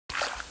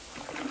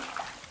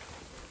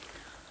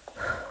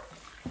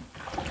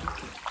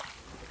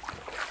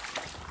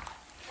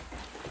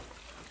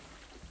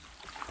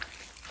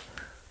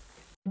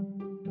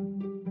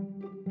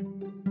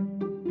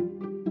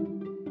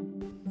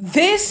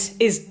This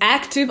is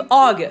Active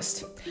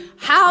August.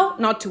 How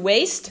not to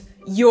waste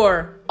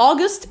your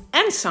August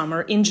and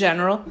summer in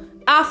general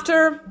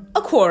after a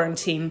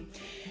quarantine.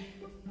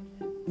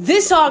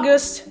 This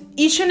August,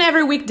 each and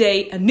every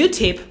weekday, a new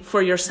tip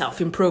for your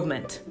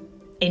self-improvement.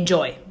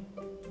 Enjoy!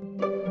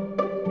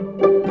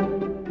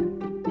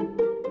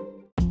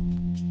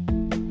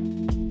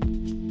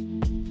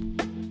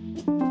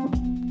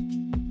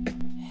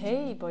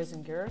 Hey boys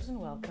and girls, and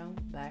welcome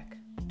back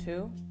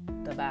to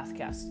the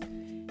Bathcast.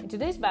 In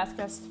today's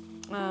Bathcast,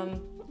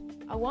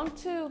 I want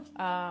to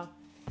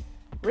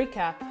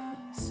recap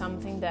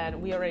something that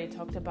we already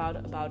talked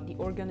about the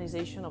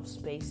organization of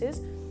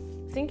spaces,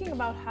 thinking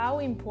about how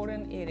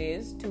important it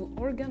is to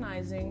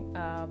organizing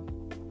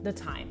the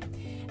time.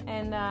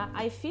 And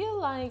I feel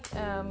like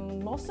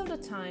most of the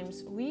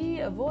times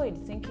we avoid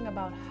thinking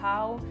about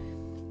how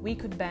we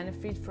could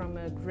benefit from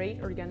a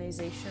great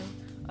organization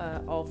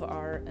of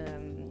our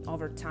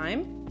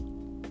time.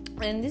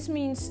 And this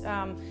means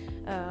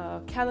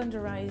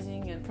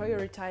calendarizing and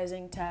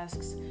prioritizing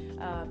tasks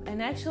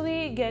and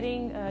actually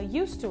getting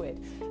used to it.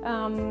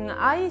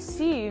 I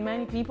see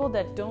many people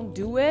that don't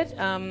do it.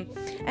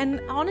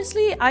 And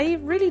honestly, I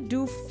really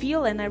do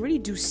feel and I really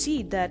do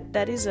see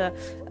that is a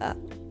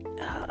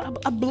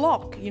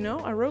block,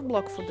 a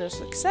roadblock for their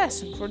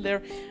success and for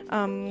their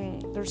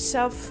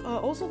self,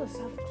 also the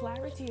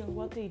self-clarity of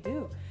what they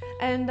do.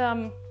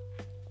 And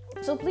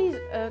so please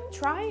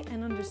try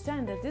and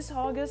understand that this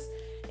August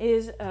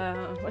is,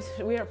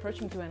 we are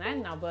approaching to an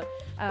end now, but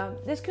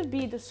this could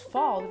be this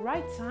fall, the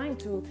right time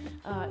to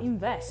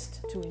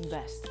invest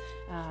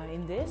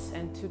in this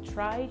and to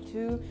try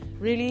to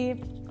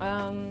really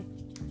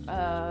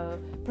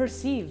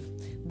perceive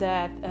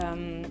that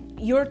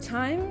your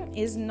time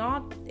is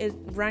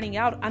running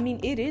out. I mean,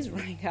 it is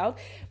running out,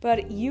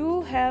 but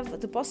you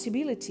have the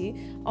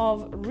possibility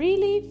of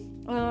really,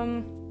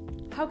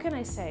 how can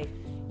I say?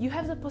 You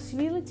have the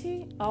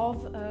possibility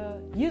of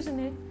using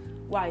it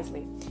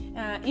wisely.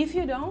 If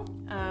you don't,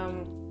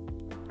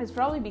 it's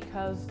probably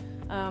because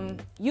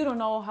you don't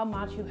know how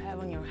much you have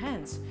on your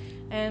hands.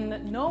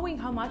 And knowing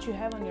how much you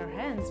have on your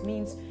hands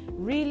means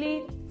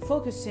really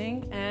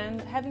focusing and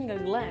having a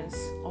glance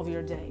of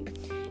your day.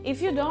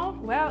 If you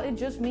don't, well, it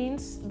just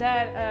means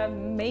that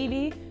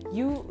maybe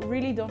you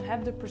really don't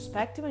have the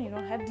perspective and you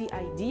don't have the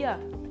idea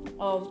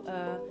of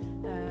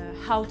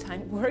how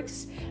time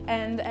works,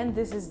 and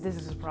this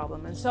is a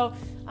problem. And so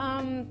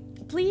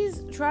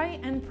please try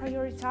and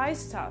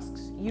prioritize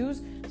tasks.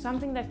 Use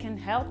something that can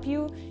help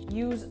you.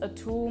 Use a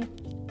tool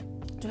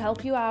to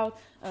help you out.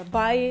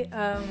 Buy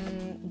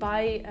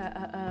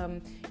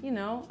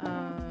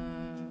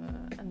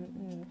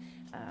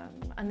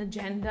an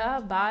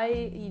agenda.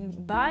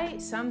 Buy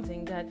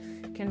something that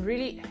can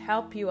really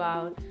help you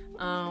out.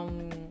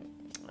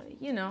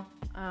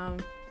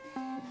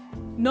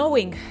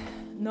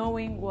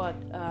 Knowing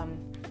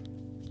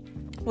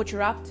what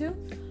you're up to,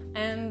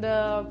 and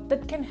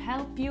that can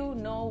help you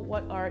know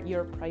what are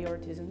your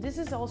priorities. And this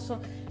is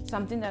also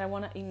something that I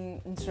want to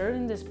insert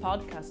in this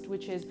podcast,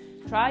 which is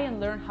try and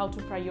learn how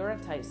to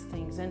prioritize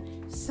things.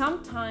 And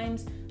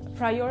sometimes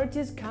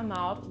priorities come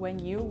out when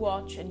you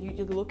watch and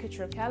you look at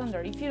your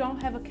calendar. If you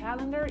don't have a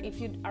calendar,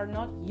 if you are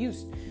not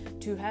used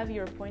to have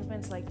your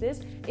appointments like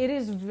this, it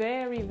is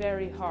very,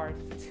 very hard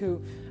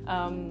to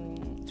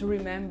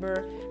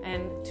remember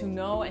and to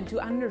know and to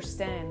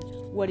understand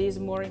what is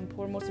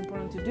most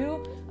important to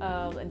do,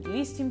 and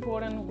least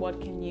important,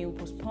 what can you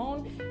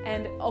postpone.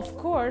 And of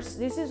course,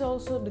 this is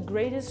also the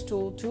greatest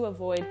tool to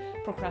avoid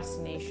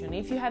procrastination.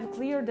 If you have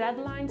clear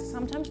deadlines,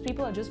 sometimes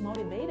people are just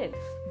motivated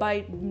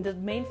by the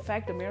mere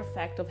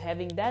fact of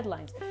having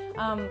deadlines.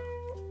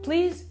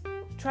 Please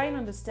try and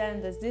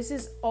understand that this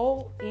is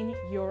all in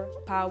your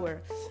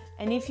power.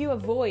 And if you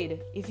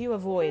avoid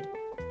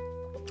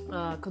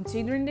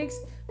considering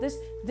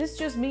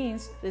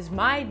this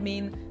might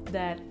mean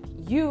that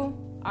you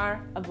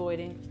are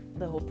avoiding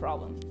the whole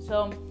problem.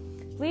 So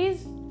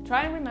please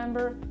try and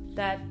remember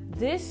that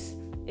this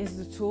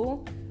is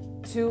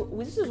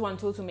one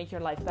tool to make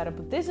your life better,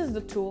 but this is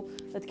the tool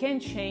that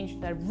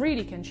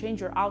really can change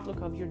your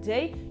outlook of your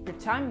day, your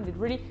time, and it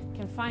really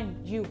can find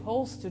you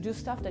holes to do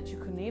stuff that you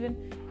couldn't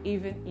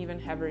even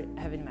have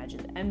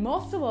imagined. And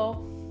most of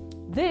all,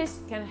 this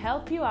can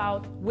help you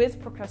out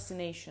with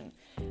procrastination.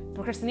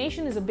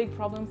 Procrastination is a big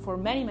problem for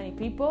many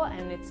people,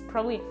 and it's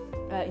probably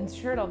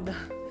instead of the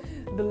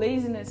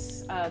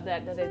laziness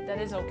that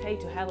is okay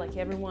to have. Like,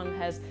 everyone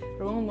has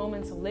their own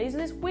moments of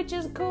laziness, which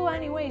is cool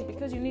anyways,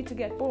 because you need to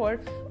get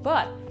bored.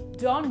 But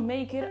don't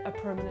make it a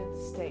permanent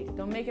state.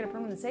 Don't make it a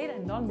permanent state,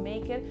 and don't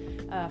make it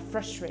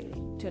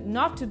frustrating.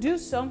 Not to do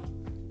so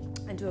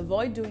and to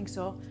avoid doing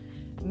so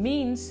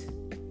means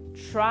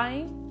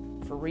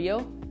trying for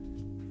real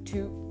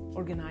to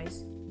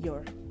organize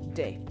your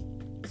day.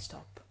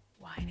 Stop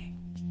whining.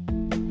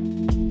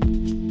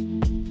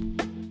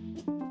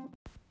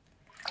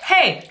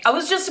 Hey, I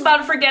was just about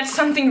to forget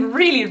something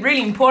really,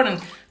 really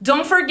important.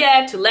 Don't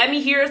forget to let me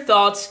hear your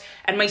thoughts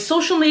at my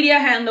social media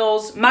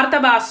handles, Marta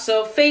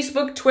Basso,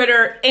 Facebook,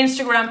 Twitter,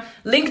 Instagram,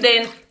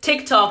 LinkedIn,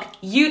 TikTok,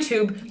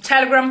 YouTube,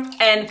 Telegram,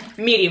 and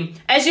Medium.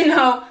 As you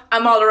know,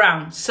 I'm all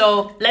around,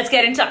 so let's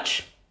get in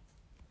touch.